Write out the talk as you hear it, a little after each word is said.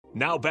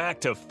Now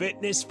back to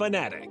Fitness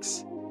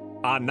Fanatics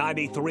on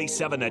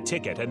 93.7 The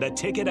Ticket and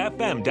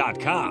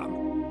theticketfm.com.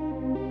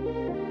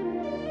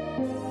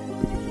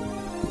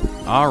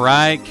 All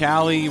right,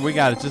 Callie, we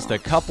got just a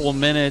couple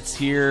minutes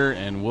here,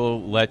 and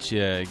we'll let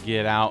you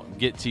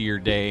get to your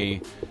day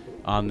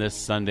on this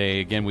Sunday.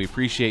 Again, we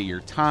appreciate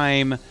your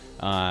time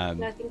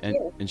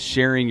and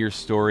sharing your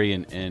story,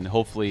 and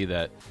hopefully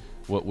that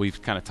what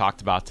we've kind of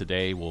talked about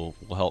today will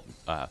help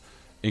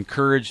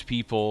encourage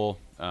people,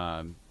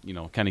 kind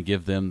of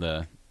give them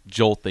the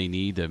jolt they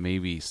need to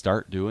maybe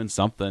start doing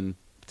something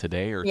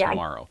today or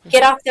tomorrow.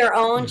 Get off their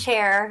own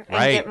chair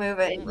and get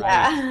moving. Right.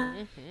 Yeah.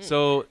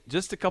 So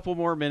just a couple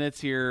more minutes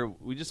here.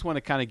 We just want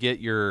to kind of get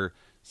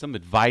some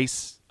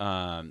advice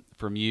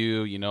from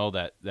you,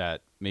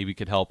 that maybe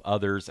could help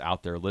others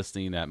out there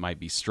listening that might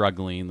be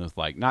struggling with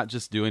not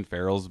just doing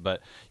ferals,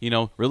 but,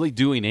 really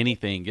doing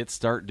anything.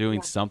 Start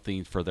doing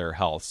something for their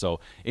health. So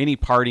any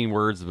parting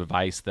words of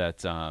advice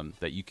that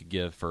you could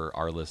give for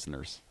our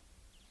listeners?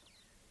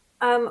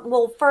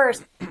 Well,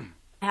 first,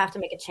 I have to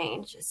make a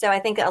change. So I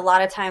think a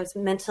lot of times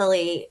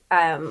mentally,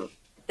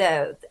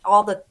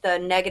 all the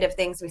negative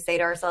things we say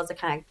to ourselves to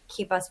kind of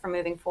keep us from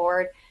moving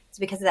forward, it's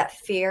because of that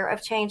fear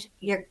of change.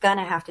 You're going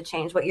to have to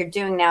change. What you're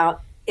doing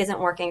now isn't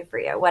working for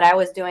you. What I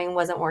was doing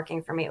wasn't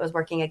working for me. It was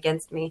working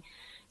against me.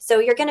 So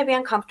you're going to be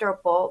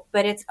uncomfortable,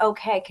 but it's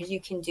okay because you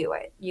can do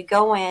it. You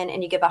go in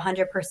and you give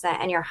 100%,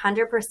 and your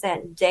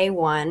 100% day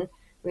one,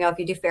 if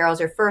you do ferals,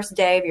 your first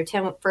day of your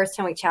first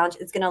 10-week challenge,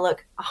 it's going to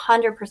look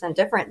 100%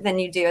 different than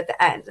you do at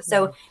the end.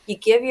 So you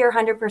give your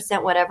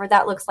 100%, whatever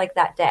that looks like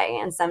that day.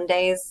 And some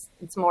days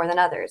it's more than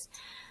others.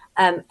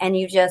 And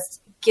you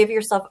just give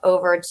yourself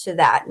over to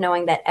that,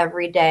 knowing that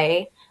every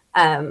day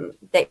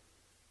that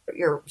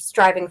you're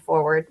striving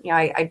forward.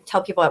 I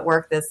tell people at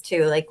work this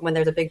too, when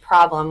there's a big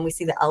problem, we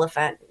see the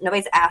elephant.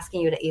 Nobody's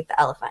asking you to eat the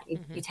elephant.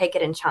 You take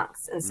it in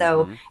chunks. And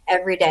so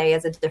every day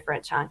is a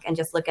different chunk, and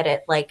just look at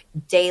it like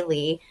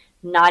daily,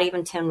 not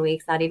even 10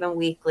 weeks, not even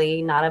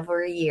weekly, not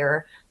over a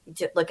year.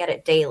 Just look at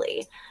it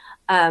daily.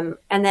 And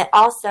then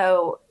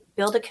also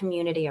build a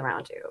community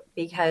around you,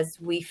 because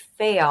we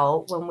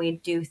fail when we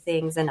do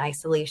things in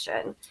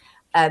isolation.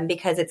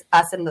 Because it's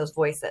us and those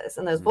voices.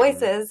 And those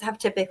voices have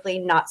typically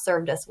not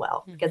served us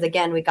well. Because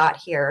again, we got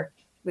here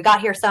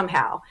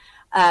somehow.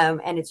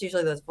 And it's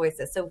usually those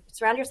voices. So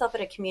surround yourself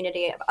in a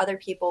community of other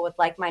people with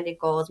like-minded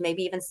goals,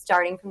 maybe even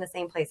starting from the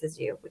same place as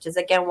you, which is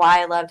again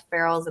why I loved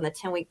ferals and the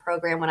 10-week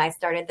program. When I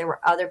started, there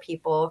were other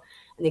people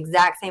in the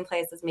exact same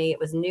place as me. It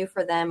was new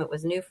for them. It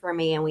was new for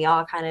me. And we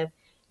all kind of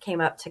came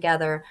up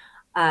together.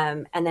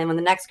 And then when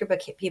the next group of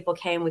people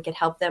came, we could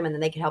help them, and then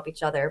they could help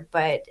each other.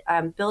 But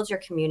build your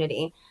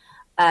community.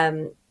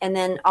 And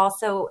then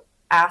also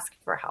ask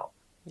for help.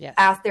 Yes.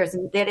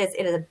 It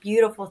is a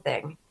beautiful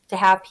thing to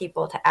have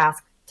people to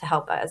ask to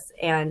help us.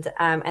 And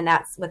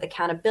that's with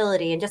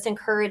accountability, and just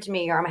encourage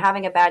me, or I'm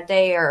having a bad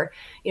day, or,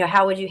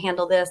 how would you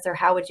handle this? Or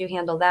how would you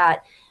handle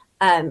that?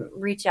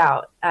 Reach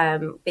out.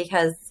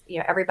 Because,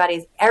 you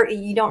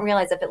don't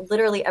realize that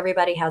literally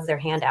everybody has their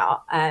hand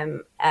out,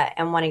 and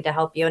wanting to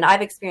help you. And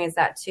I've experienced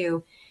that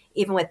too.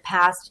 Even with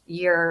past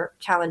year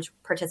challenge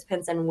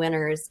participants and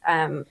winners,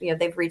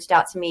 they've reached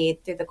out to me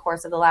through the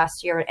course of the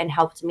last year and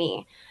helped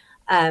me.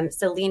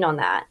 So lean on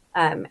that,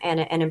 and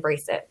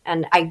embrace it.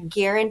 And I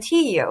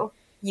guarantee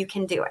you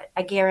can do it.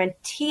 I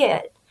guarantee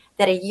it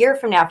that a year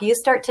from now, if you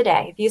start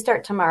today, if you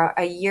start tomorrow,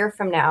 a year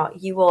from now,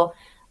 you will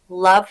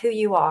love who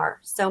you are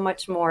so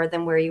much more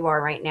than where you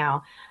are right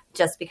now,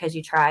 just because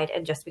you tried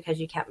and just because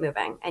you kept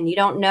moving. And you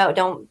don't know,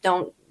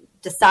 don't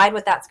decide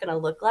what that's going to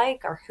look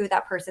like or who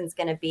that person's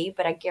going to be.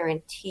 But I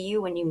guarantee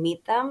you, when you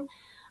meet them,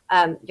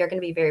 you're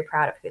going to be very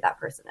proud of who that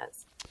person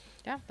is.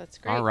 Yeah, that's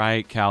great. All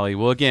right, Callie.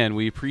 Well, again,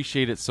 we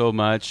appreciate it so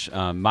much.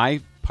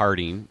 My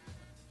parting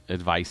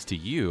advice to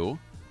you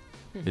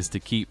is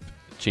to keep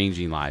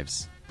changing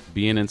lives.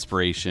 Be an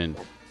inspiration.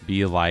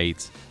 Be a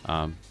light.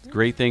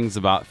 Great things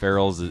about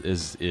ferals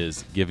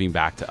is giving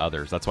back to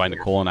others. That's why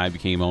Nicole and I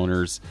became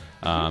owners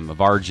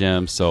of our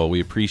gym. So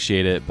we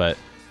appreciate it. But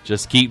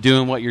just keep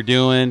doing what you're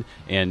doing,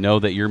 and know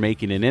that you're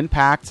making an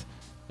impact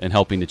and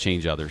helping to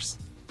change others.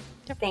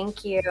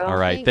 Thank you. All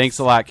right. Thanks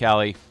a lot,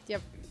 Callie.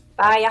 Yep.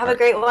 Bye. You have a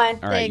great one.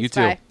 All right. Thanks, You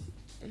too. bye.